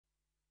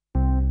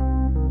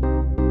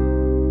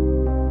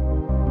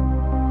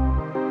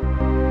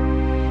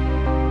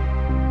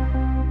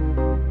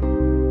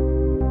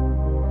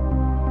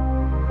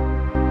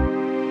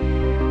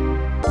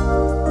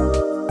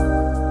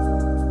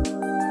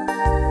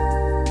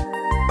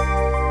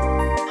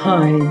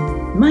Hi,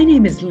 my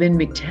name is Lynn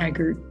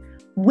McTaggart.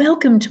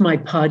 Welcome to my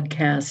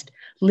podcast,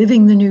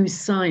 Living the New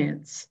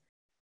Science.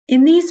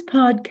 In these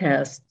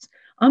podcasts,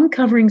 I'm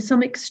covering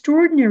some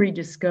extraordinary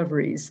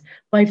discoveries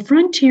by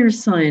frontier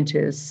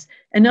scientists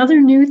and other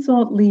New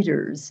Thought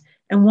leaders,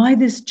 and why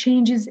this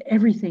changes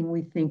everything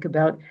we think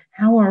about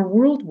how our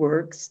world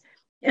works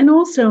and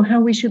also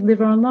how we should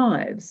live our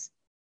lives.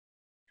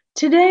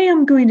 Today,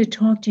 I'm going to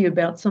talk to you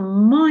about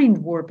some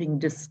mind-warping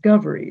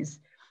discoveries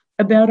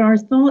about our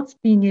thoughts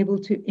being able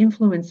to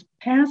influence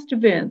past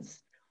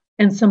events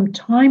and some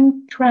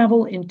time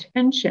travel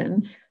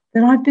intention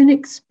that I've been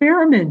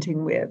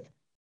experimenting with.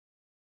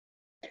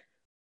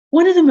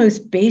 One of the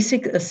most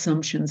basic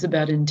assumptions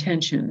about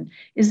intention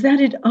is that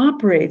it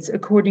operates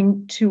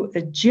according to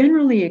a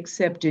generally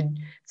accepted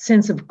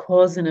sense of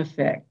cause and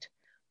effect.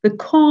 The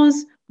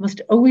cause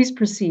must always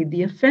precede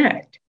the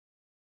effect.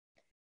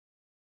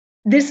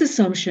 This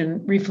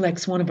assumption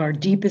reflects one of our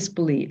deepest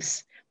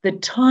beliefs,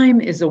 that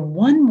time is a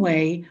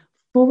one-way,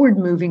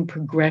 forward-moving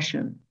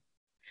progression.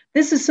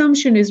 This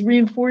assumption is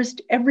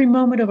reinforced every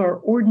moment of our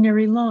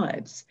ordinary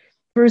lives.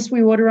 First,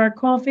 we order our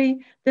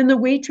coffee, then the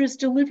waitress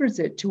delivers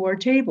it to our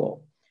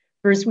table.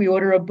 First, we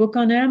order a book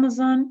on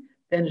Amazon,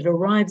 then it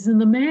arrives in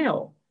the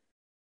mail.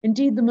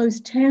 Indeed, the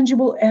most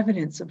tangible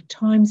evidence of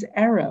time's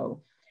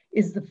arrow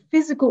is the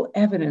physical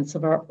evidence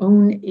of our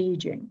own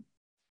aging.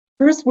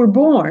 First, we're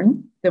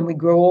born, then we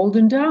grow old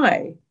and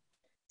die.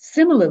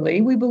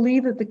 Similarly, we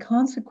believe that the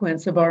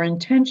consequence of our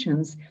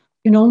intentions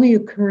can only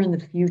occur in the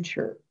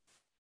future.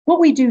 What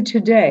we do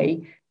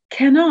today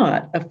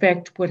cannot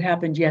affect what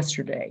happened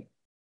yesterday,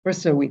 or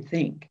so we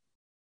think.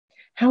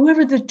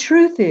 However, the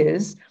truth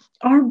is,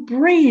 our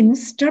brain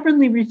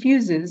stubbornly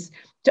refuses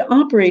to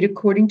operate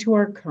according to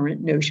our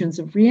current notions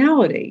of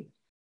reality.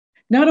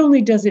 Not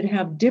only does it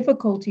have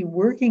difficulty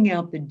working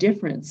out the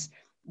difference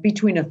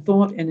between a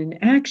thought and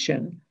an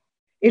action,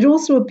 it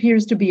also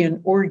appears to be an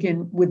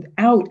organ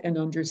without an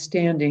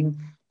understanding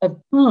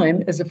of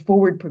time as a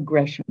forward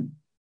progression.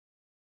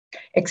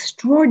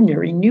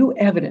 Extraordinary new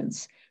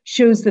evidence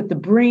shows that the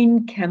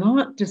brain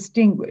cannot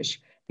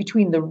distinguish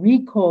between the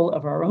recall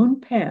of our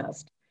own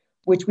past,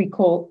 which we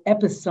call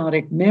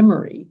episodic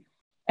memory,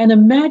 and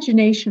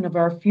imagination of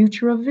our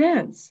future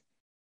events.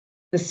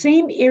 The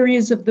same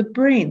areas of the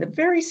brain, the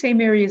very same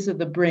areas of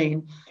the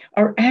brain,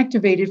 are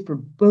activated for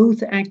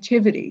both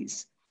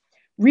activities.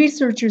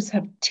 Researchers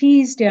have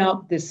teased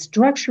out this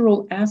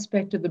structural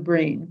aspect of the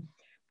brain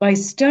by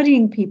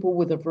studying people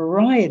with a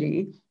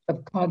variety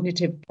of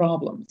cognitive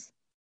problems.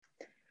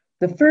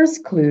 The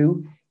first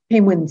clue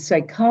came when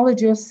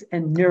psychologists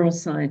and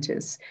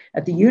neuroscientists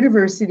at the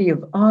University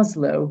of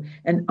Oslo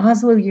and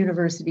Oslo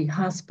University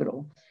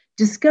Hospital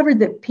discovered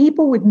that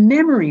people with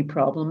memory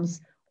problems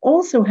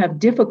also have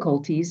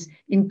difficulties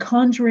in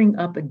conjuring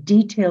up a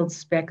detailed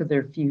spec of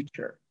their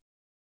future.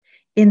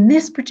 In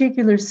this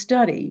particular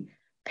study,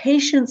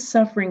 patients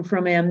suffering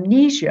from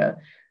amnesia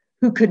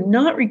who could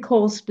not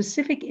recall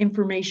specific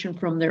information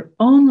from their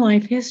own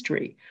life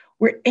history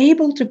were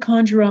able to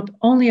conjure up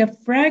only a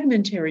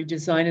fragmentary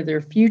design of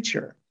their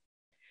future.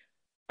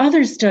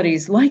 Other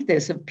studies like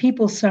this of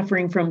people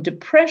suffering from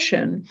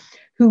depression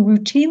who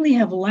routinely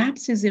have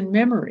lapses in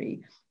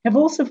memory have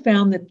also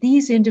found that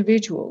these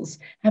individuals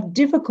have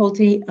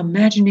difficulty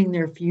imagining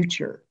their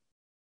future.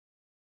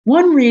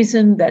 One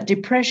reason that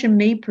depression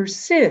may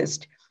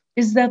persist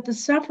is that the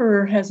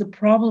sufferer has a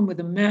problem with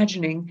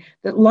imagining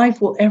that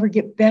life will ever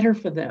get better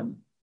for them.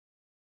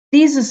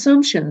 These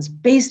assumptions,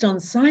 based on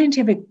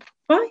scientific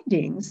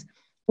findings,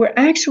 were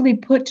actually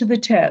put to the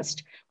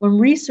test when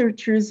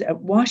researchers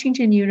at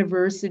Washington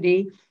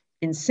University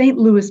in St.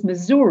 Louis,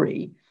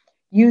 Missouri,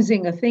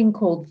 using a thing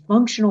called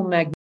functional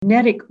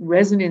magnetic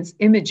resonance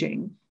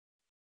imaging,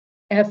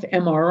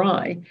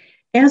 fMRI,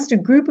 asked a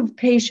group of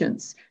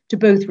patients to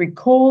both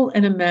recall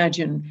and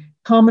imagine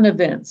common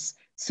events,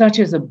 such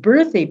as a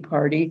birthday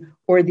party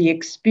or the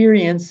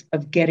experience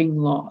of getting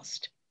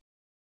lost.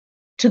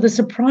 To the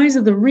surprise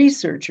of the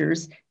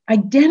researchers,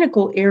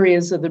 identical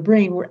areas of the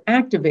brain were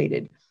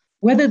activated,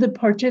 whether the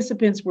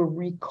participants were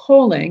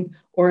recalling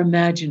or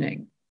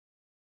imagining.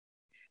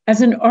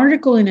 As an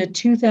article in a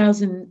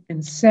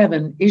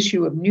 2007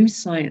 issue of New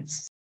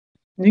Scientist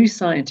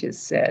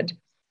said,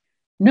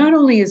 not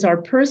only is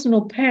our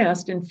personal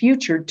past and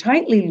future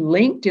tightly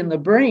linked in the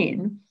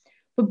brain,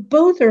 but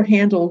both are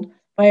handled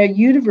by a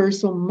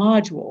universal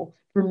module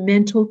for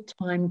mental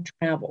time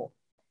travel.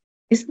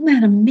 Isn't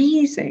that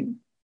amazing?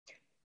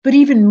 But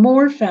even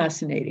more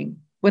fascinating,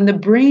 when the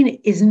brain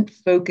isn't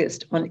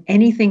focused on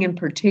anything in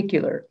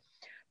particular,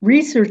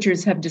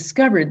 researchers have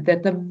discovered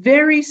that the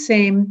very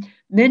same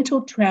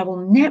mental travel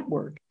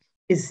network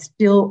is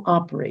still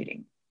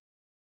operating.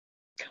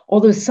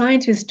 Although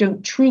scientists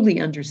don't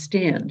truly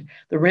understand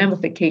the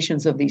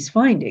ramifications of these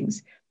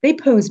findings, they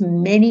pose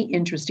many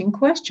interesting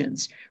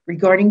questions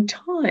regarding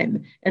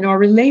time and our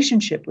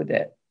relationship with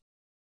it.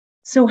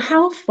 So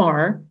how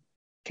far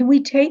can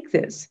we take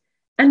this?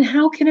 And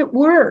how can it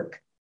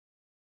work?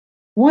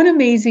 One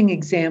amazing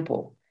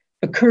example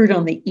occurred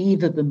on the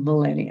eve of the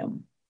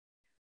millennium.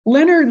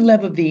 Leonard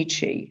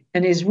Lebovici,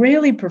 an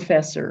Israeli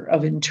professor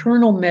of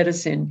internal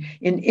medicine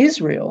in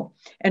Israel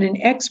and an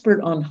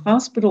expert on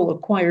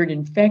hospital-acquired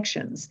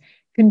infections,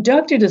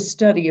 conducted a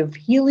study of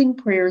healing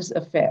prayer's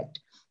effect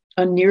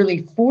on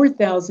nearly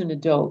 4,000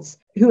 adults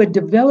who had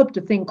developed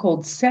a thing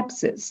called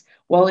sepsis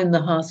while in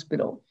the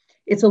hospital.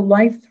 It's a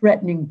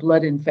life-threatening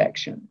blood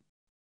infection.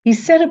 He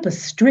set up a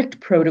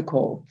strict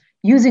protocol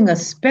using a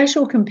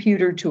special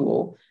computer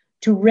tool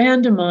to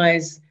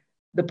randomize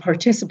the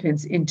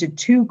participants into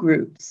two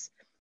groups,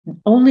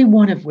 only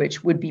one of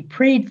which would be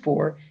prayed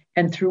for,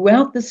 and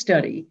throughout the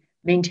study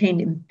maintained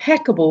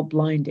impeccable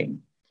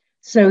blinding.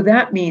 So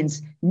that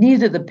means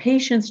neither the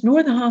patients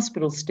nor the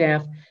hospital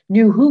staff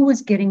knew who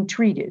was getting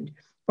treated,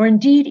 or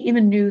indeed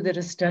even knew that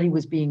a study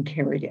was being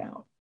carried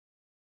out.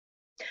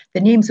 The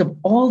names of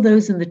all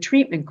those in the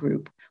treatment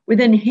group were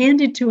then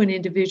handed to an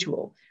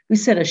individual who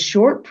said a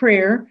short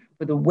prayer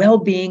for the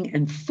well-being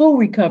and full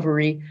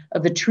recovery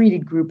of the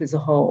treated group as a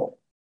whole.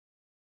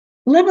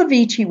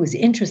 Lebovici was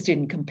interested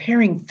in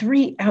comparing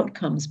three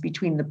outcomes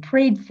between the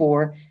prayed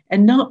for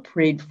and not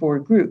prayed for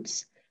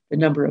groups: the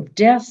number of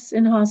deaths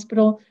in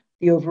hospital,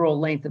 the overall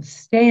length of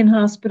stay in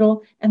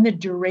hospital, and the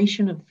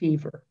duration of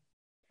fever.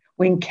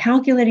 When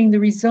calculating the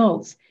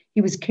results,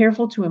 he was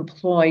careful to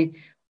employ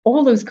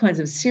all those kinds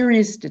of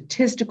serious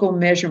statistical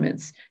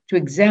measurements to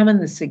examine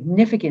the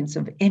significance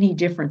of any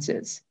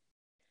differences.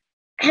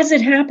 As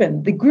it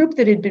happened, the group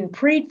that had been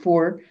prayed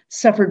for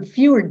suffered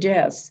fewer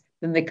deaths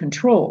than the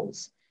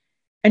controls.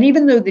 And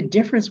even though the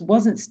difference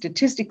wasn't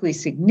statistically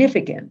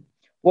significant,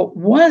 what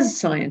was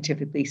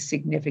scientifically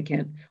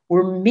significant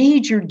were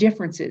major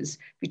differences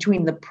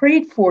between the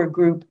prayed for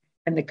group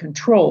and the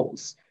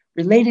controls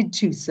related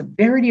to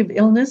severity of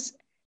illness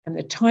and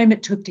the time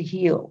it took to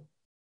heal.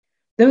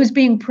 Those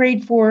being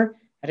prayed for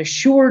had a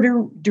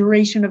shorter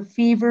duration of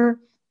fever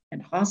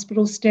and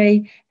hospital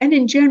stay, and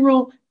in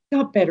general,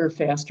 got better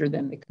faster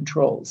than the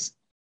controls.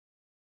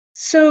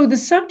 So the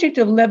subject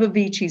of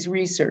Lebovici's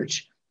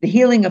research, the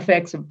healing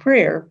effects of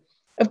prayer,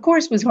 of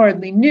course, was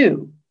hardly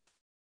new,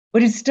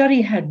 but his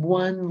study had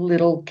one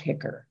little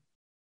kicker.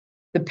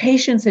 The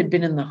patients had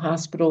been in the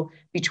hospital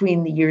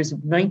between the years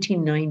of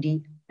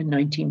 1990 and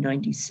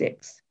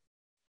 1996.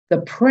 The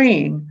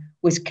praying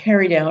was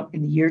carried out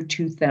in the year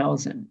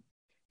 2000,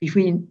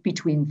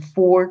 between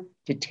 4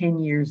 to 10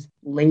 years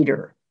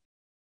later.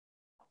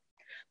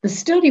 The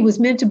study was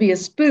meant to be a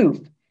spoof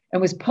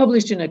and was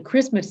published in a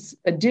Christmas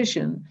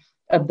edition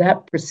of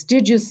that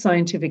prestigious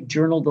scientific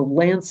journal, The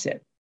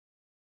Lancet.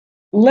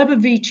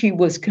 Lebovici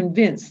was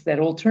convinced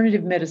that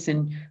alternative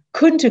medicine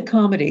couldn't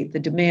accommodate the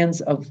demands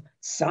of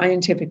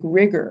scientific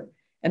rigor,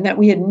 and that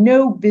we had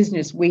no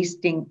business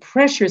wasting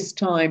precious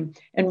time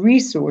and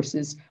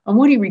resources on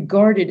what he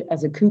regarded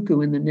as a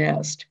cuckoo in the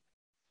nest.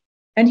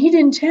 And he'd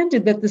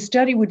intended that the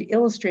study would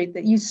illustrate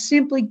that you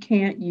simply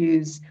can't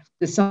use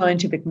the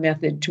scientific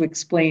method to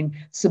explain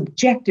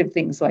subjective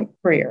things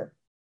like prayer.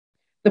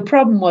 The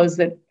problem was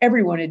that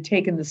everyone had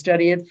taken the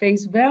study at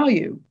face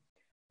value,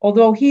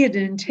 although he had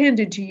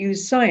intended to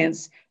use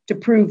science to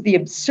prove the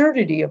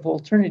absurdity of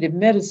alternative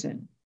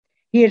medicine.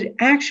 He had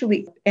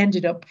actually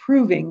ended up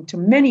proving to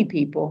many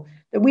people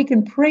that we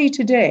can pray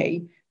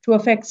today to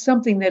affect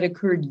something that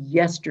occurred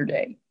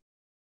yesterday.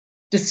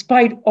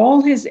 Despite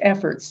all his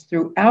efforts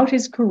throughout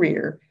his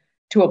career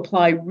to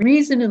apply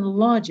reason and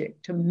logic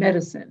to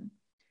medicine,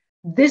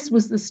 this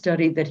was the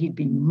study that he'd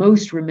be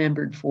most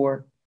remembered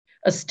for,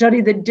 a study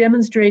that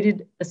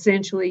demonstrated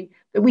essentially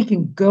that we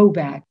can go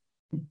back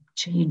and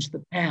change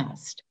the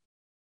past.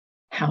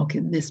 How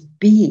can this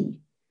be?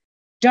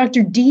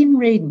 Dr. Dean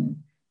Radin,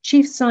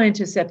 chief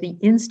scientist at the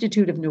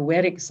Institute of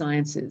Noetic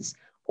Sciences,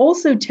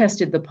 also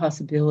tested the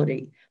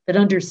possibility that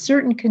under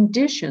certain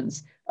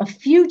conditions, a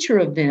future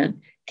event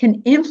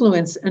can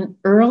influence an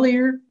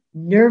earlier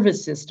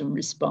nervous system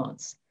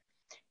response.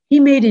 He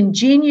made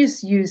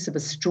ingenious use of a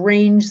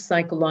strange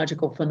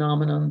psychological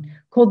phenomenon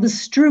called the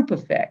Stroop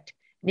effect,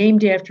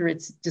 named after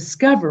its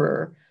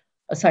discoverer,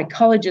 a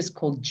psychologist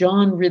called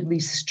John Ridley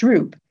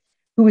Stroop,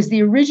 who was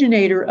the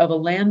originator of a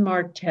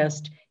landmark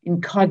test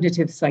in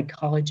cognitive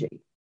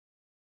psychology.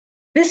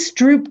 This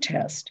Stroop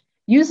test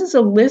uses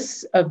a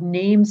list of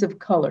names of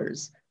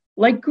colors,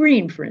 like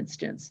green, for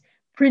instance,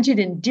 printed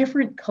in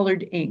different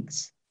colored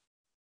inks.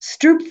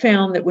 Stroop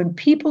found that when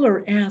people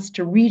are asked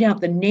to read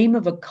out the name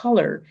of a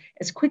color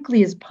as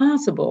quickly as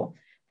possible,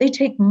 they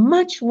take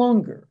much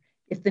longer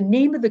if the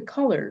name of the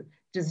color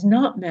does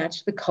not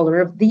match the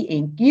color of the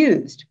ink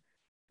used.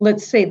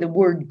 Let's say the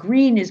word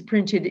green is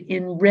printed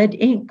in red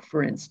ink,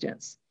 for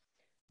instance.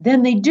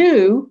 Then they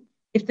do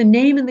if the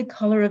name and the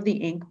color of the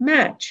ink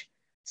match.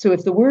 So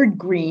if the word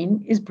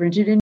green is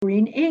printed in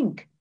green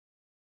ink.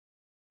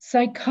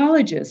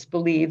 Psychologists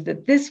believe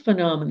that this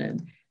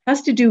phenomenon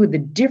has to do with the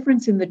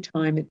difference in the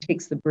time it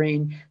takes the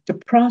brain to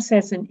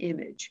process an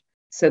image.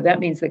 So that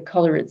means the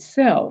color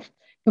itself,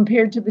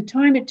 compared to the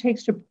time it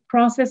takes to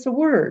process a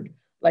word,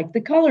 like the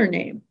color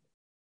name.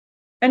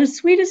 And a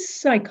Swedish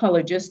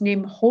psychologist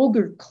named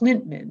Holger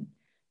Klintman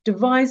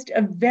devised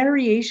a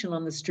variation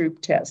on the Stroop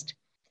test.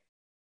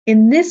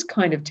 In this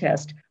kind of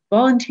test,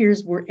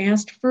 volunteers were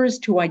asked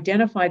first to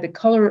identify the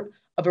color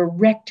of a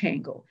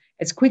rectangle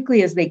as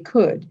quickly as they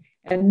could,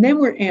 and then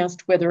were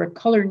asked whether a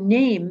color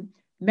name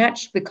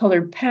matched the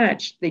colored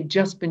patch they'd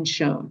just been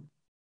shown.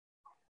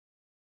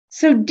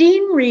 So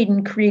Dean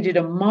Radin created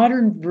a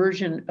modern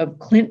version of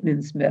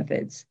Klintman's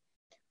methods.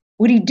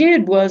 What he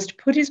did was to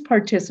put his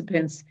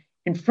participants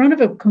in front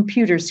of a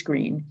computer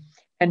screen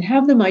and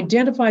have them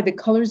identify the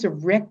colors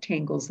of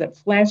rectangles that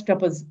flashed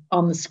up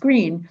on the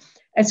screen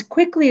as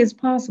quickly as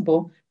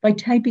possible by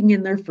typing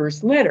in their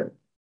first letter.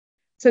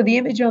 So the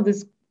image on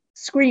the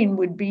screen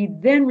would be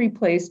then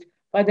replaced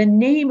by the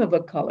name of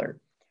a color,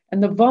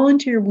 and the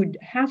volunteer would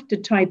have to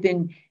type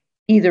in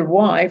either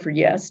Y for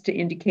yes to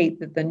indicate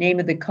that the name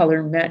of the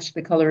color matched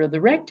the color of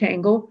the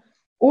rectangle,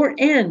 or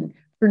N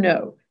for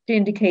no to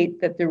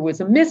indicate that there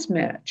was a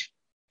mismatch.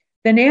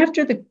 Then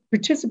after the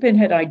participant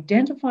had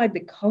identified the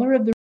color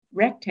of the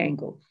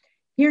rectangle,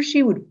 he or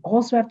she would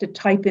also have to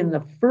type in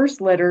the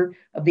first letter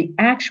of the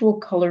actual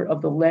color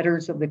of the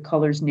letters of the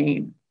color's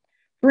name.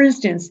 For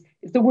instance,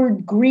 if the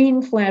word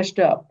green flashed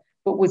up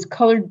but was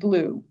colored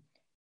blue,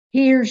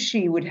 he or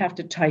she would have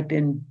to type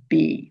in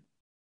B.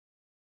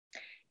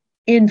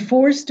 In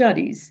 4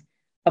 studies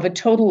of a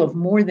total of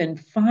more than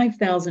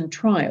 5,000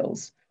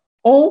 trials,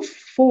 all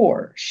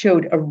 4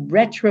 showed a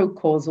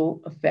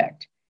retrocausal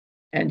effect.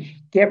 And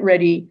get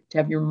ready to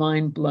have your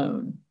mind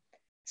blown.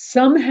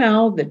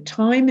 Somehow, the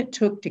time it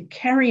took to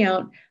carry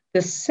out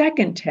the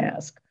second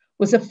task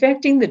was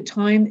affecting the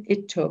time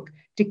it took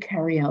to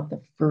carry out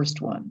the first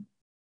one.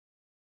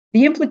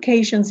 The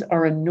implications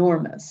are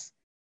enormous.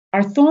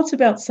 Our thoughts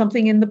about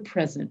something in the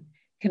present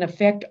can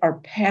affect our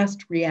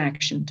past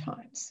reaction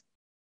times.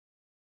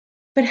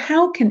 But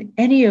how can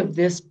any of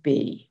this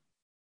be?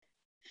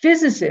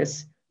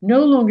 Physicists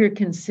no longer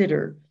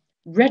consider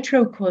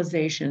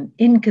retrocausation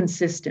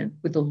inconsistent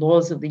with the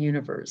laws of the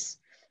universe.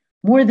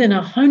 More than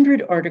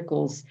 100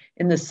 articles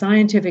in the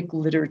scientific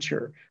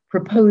literature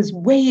propose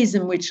ways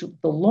in which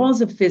the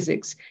laws of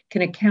physics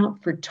can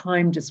account for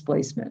time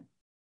displacement.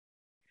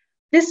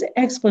 This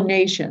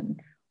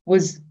explanation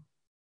was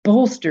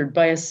bolstered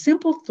by a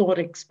simple thought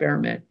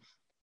experiment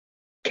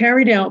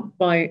carried out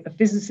by a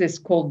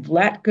physicist called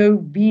Vlatko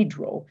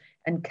Vedral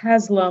and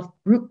Károslav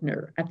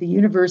Bruckner at the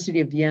University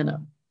of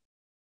Vienna.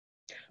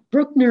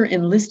 Bruckner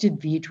enlisted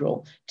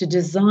Vedral to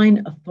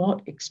design a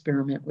thought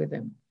experiment with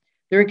him.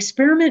 Their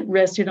experiment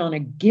rested on a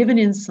given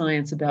in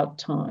science about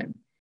time.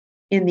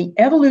 In the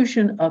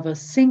evolution of a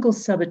single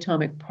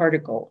subatomic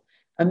particle,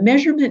 a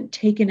measurement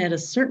taken at a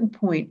certain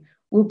point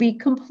will be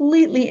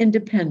completely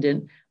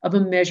independent of a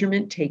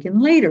measurement taken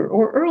later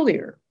or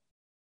earlier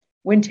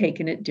when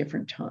taken at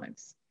different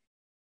times.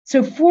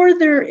 So for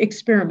their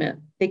experiment,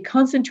 they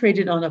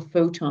concentrated on a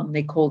photon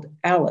they called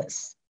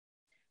Alice.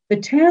 The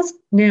task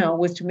now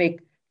was to make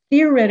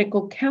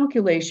theoretical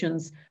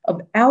calculations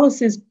of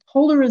Alice's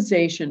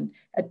polarization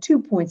at 2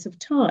 points of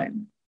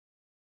time.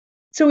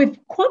 So if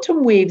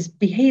quantum waves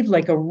behave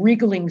like a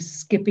wriggling,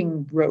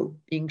 skipping rope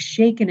being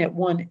shaken at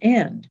one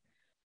end,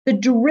 the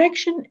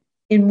direction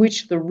in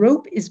which the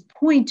rope is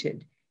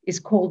pointed is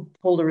called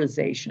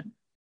polarization.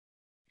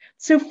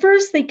 So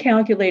first they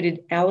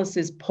calculated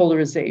Alice's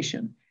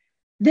polarization.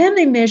 Then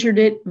they measured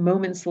it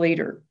moments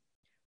later.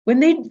 When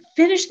they'd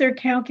finished their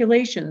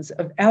calculations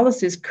of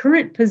Alice's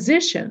current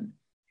position,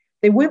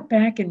 they went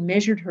back and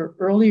measured her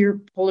earlier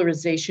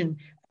polarization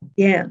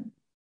again.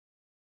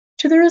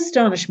 To their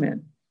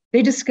astonishment,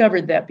 they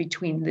discovered that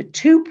between the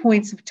 2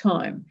 points of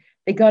time,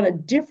 they got a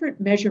different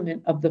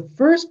measurement of the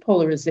first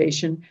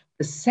polarization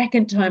the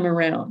second time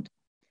around.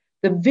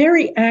 The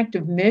very act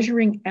of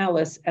measuring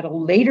Alice at a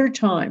later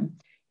time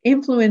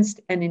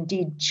influenced and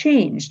indeed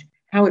changed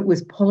how it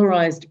was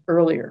polarized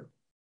earlier.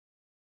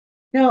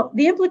 Now,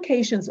 the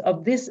implications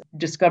of this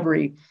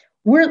discovery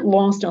weren't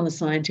lost on the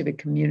scientific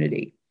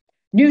community.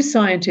 New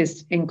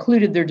scientists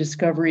included their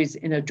discoveries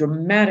in a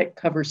dramatic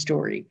cover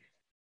story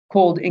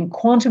called In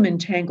Quantum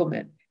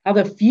Entanglement: How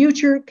the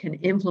Future Can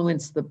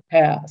Influence the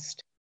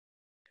Past.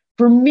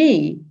 For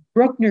me,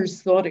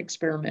 Bruckner's thought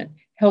experiment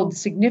held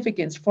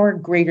significance far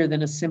greater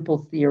than a simple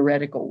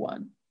theoretical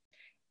one.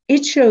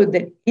 It showed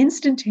that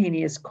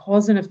instantaneous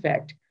cause and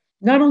effect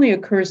not only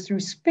occurs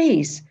through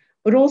space,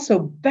 but also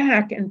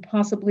back and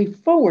possibly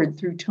forward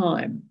through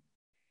time.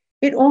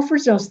 It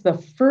offers us the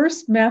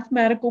first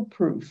mathematical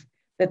proof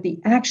that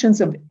the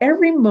actions of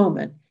every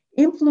moment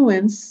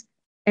influence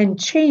and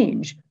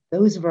change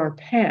those of our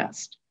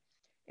past.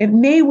 It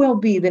may well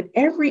be that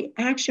every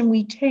action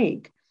we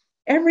take,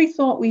 every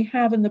thought we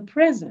have in the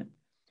present,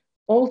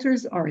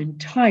 alters our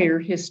entire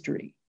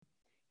history.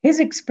 His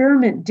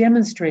experiment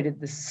demonstrated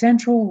the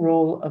central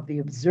role of the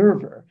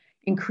observer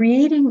in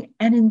creating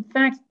and, in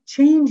fact,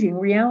 changing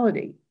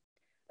reality.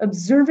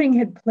 Observing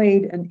had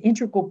played an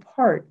integral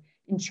part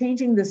in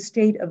changing the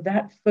state of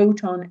that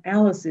photon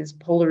Alice's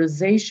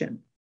polarization.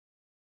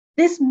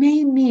 This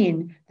may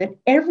mean that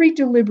every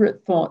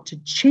deliberate thought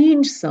to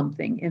change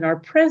something in our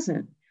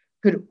present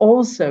could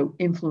also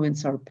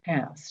influence our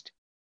past.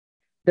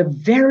 The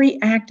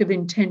very act of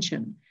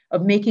intention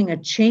of making a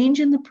change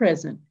in the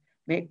present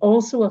may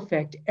also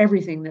affect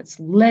everything that's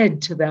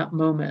led to that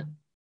moment.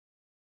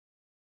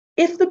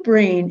 If the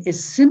brain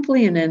is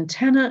simply an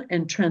antenna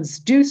and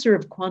transducer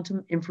of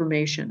quantum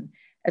information,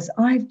 as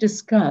I've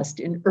discussed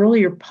in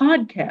earlier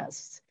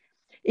podcasts,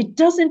 it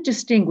doesn't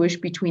distinguish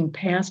between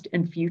past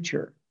and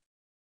future.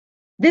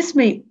 This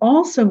may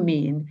also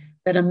mean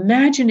that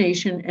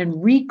imagination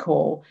and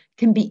recall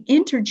can be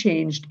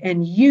interchanged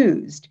and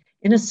used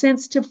in a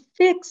sense to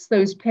fix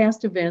those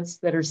past events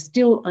that are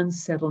still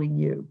unsettling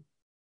you.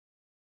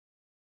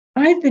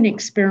 I've been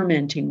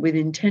experimenting with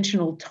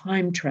intentional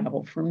time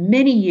travel for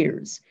many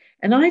years,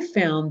 and I've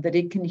found that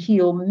it can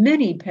heal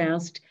many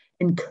past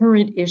and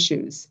current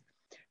issues.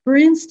 For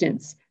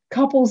instance,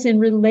 couples in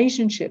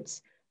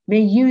relationships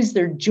may use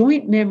their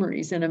joint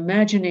memories and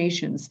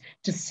imaginations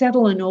to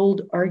settle an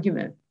old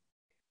argument.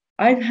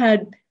 I've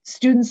had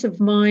students of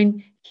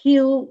mine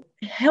heal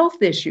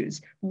health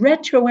issues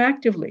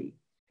retroactively,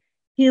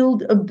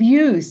 healed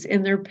abuse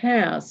in their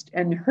past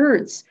and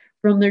hurts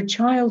from their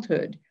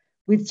childhood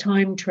with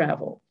time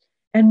travel,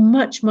 and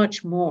much,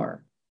 much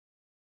more.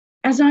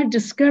 As I've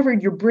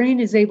discovered, your brain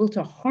is able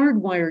to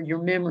hardwire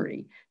your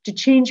memory to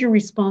change your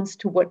response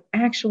to what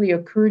actually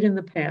occurred in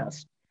the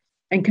past,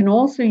 and can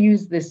also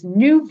use this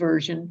new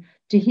version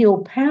to heal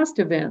past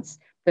events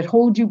that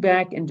hold you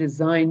back and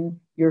design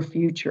your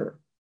future.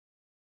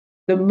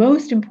 The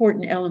most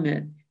important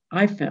element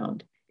I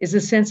found is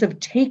a sense of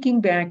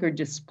taking back or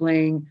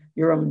displaying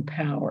your own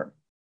power.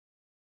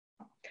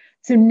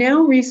 So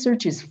now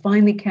research is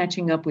finally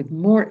catching up with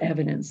more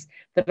evidence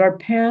that our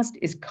past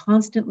is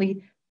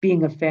constantly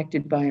being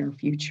affected by our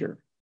future.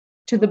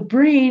 To the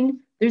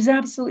brain, there's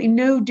absolutely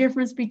no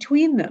difference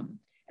between them,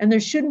 and there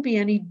shouldn't be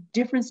any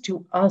difference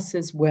to us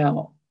as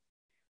well.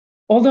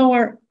 Although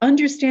our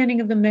understanding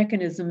of the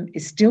mechanism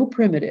is still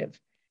primitive,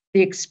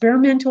 the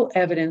experimental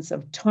evidence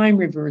of time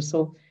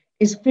reversal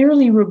is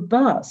fairly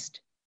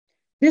robust.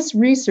 This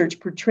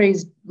research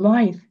portrays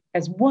life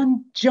as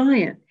one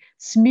giant,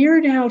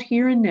 smeared out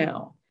here and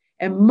now,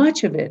 and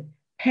much of it,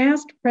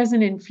 past,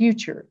 present, and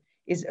future,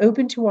 is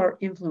open to our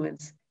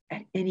influence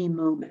at any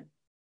moment.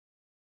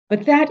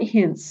 But that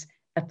hints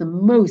at the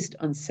most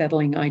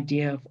unsettling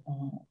idea of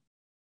all.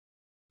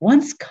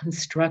 Once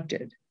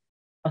constructed,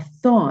 a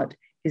thought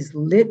is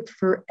lit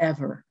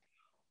forever.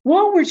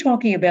 While we're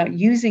talking about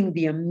using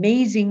the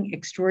amazing,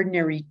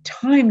 extraordinary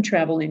time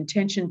travel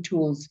intention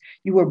tools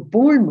you were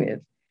born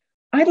with,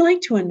 I'd like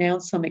to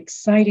announce some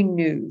exciting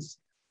news.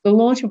 The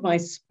launch of my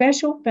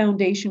special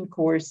foundation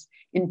course,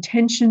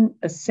 Intention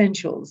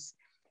Essentials,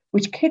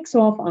 which kicks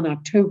off on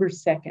October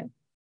 2nd.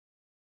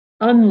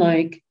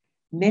 Unlike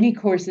many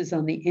courses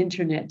on the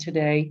internet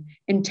today,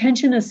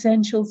 Intention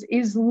Essentials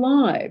is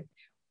live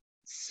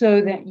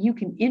so that you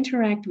can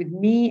interact with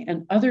me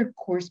and other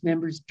course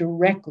members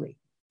directly.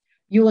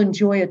 You'll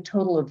enjoy a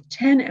total of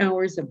 10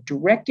 hours of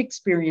direct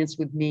experience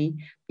with me,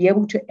 be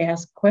able to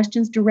ask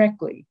questions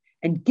directly,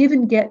 and give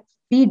and get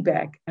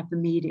feedback at the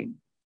meeting.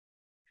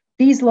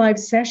 These live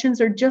sessions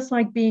are just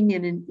like being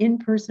in an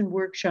in-person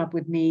workshop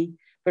with me,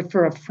 but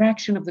for a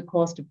fraction of the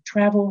cost of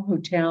travel,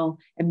 hotel,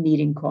 and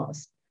meeting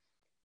costs.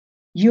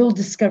 You'll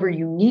discover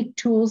unique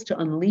tools to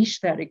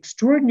unleash that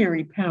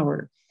extraordinary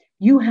power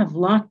you have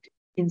locked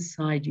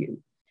inside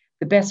you.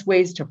 The best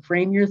ways to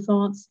frame your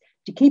thoughts,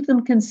 to keep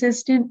them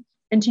consistent,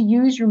 and to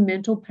use your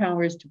mental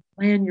powers to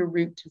plan your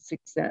route to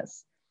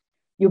success.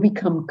 You'll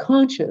become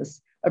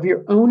conscious of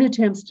your own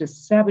attempts to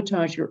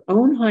sabotage your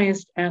own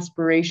highest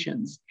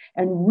aspirations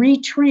and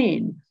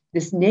retrain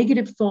this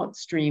negative thought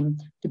stream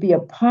to be a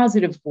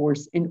positive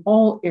force in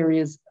all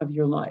areas of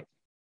your life.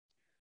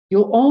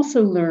 You'll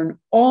also learn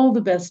all the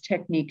best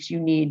techniques you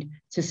need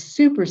to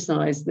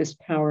supersize this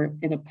power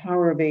in a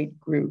Power of 8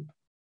 group.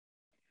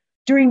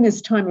 During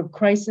this time of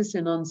crisis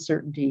and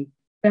uncertainty,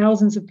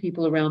 thousands of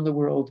people around the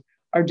world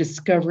are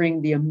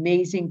discovering the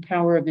amazing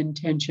power of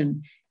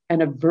intention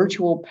and a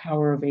virtual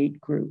Power of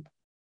 8 group.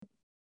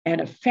 An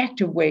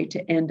effective way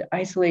to end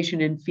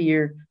isolation and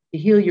fear, to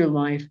heal your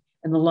life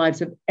and the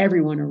lives of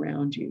everyone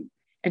around you,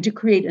 and to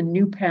create a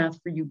new path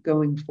for you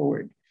going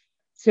forward.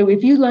 So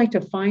if you'd like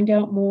to find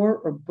out more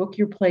or book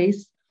your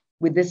place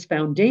with this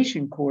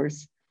foundation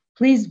course,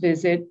 please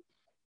visit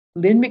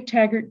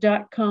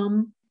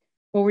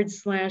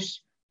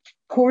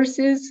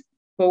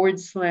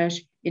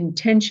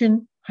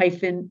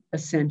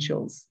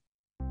lynnmctaggart.com/courses/intention-essentials.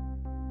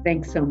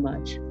 Thanks so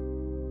much.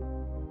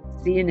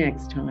 See you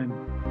next time.